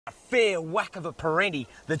A fair whack of a Perentie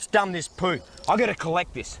that's done this poo. I gotta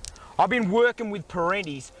collect this. I've been working with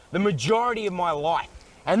Perenties the majority of my life,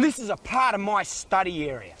 and this is a part of my study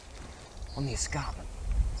area. On the escarpment.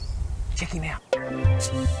 Check him out.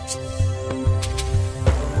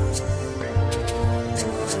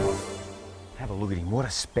 Have a look at him, what a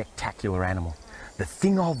spectacular animal. The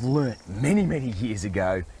thing I've learnt many, many years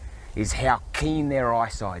ago is how keen their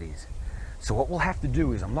eyesight is. So what we'll have to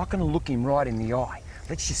do is, I'm not gonna look him right in the eye.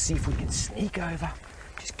 Let's just see if we can sneak over.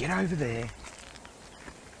 Just get over there.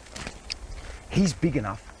 He's big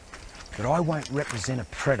enough that I won't represent a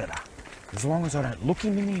predator. As long as I don't look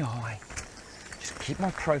him in the eye, just keep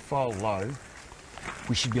my profile low,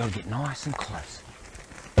 we should be able to get nice and close.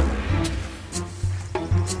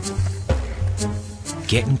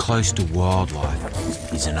 Getting close to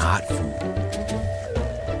wildlife is an art form.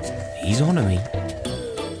 He's onto me.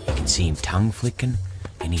 You can see him tongue flicking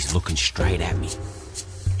and he's looking straight at me.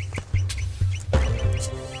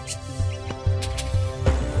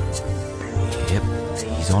 Yep,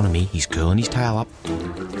 he's onto me. He's curling his tail up.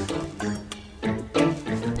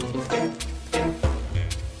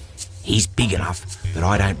 He's big enough that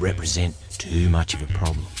I don't represent too much of a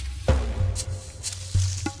problem.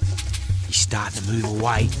 He's starting to move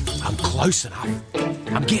away. I'm close enough.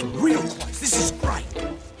 I'm getting real close. This is great.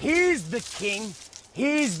 Here's the king.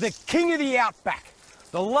 Here's the king of the outback.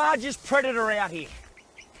 The largest predator out here.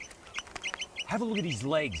 Have a look at his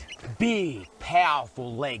legs. Big,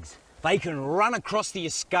 powerful legs. They can run across the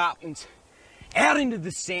escarpments, out into the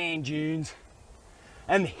sand dunes,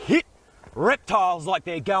 and hit reptiles like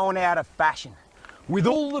they're going out of fashion. With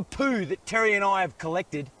all the poo that Terry and I have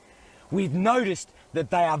collected, we've noticed that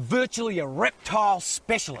they are virtually a reptile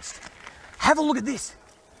specialist. Have a look at this.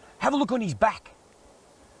 Have a look on his back.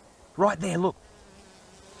 Right there, look.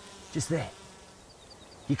 Just there.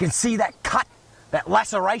 You can see that cut, that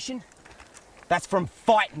laceration? That's from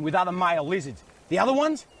fighting with other male lizards. The other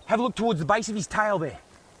ones, have a look towards the base of his tail there.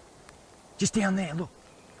 Just down there, look.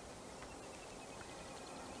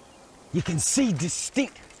 You can see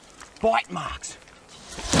distinct bite marks.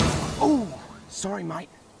 Oh, sorry, mate.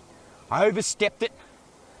 I overstepped it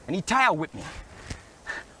and he tail whipped me,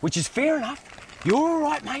 which is fair enough. You're all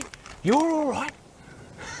right, mate. You're all right.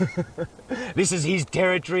 This is his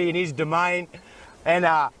territory and his domain, and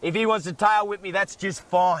if he wants to tail whip me, that's just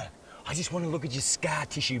fine. I just want to look at your scar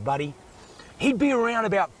tissue, buddy. He'd be around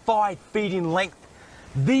about 5 feet in length.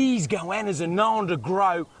 These goannas are known to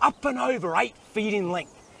grow up and over 8 feet in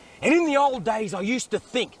length. And in the old days, I used to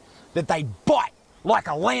think that they bite like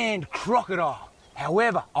a land crocodile.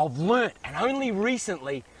 However, I've learnt, and only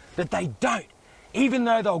recently, that they don't. Even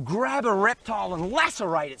though they'll grab a reptile and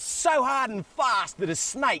lacerate it so hard and fast that a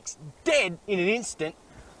snake's dead in an instant,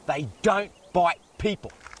 they don't bite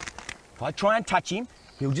people. If I try and touch him,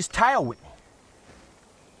 he'll just tail whip me.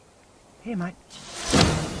 Here, mate.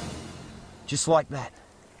 Just like that.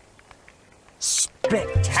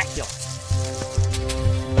 Spectacular.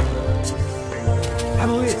 Have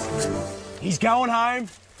a look at this. He's going home.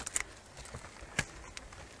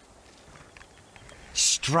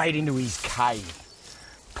 Straight into his cave.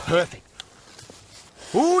 Perfect.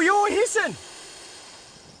 Ooh, you're hissing.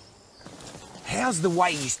 How's the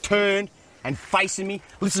way he's turned and facing me?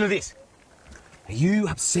 Listen to this. Are you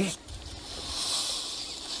upset?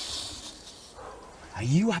 Are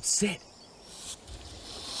you upset?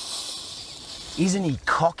 Isn't he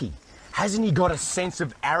cocky? Hasn't he got a sense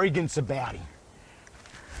of arrogance about him?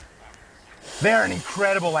 They're an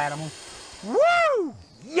incredible animal. Woo!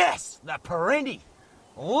 Yes, the Perentie.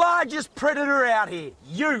 Largest predator out here,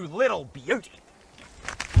 you little beauty.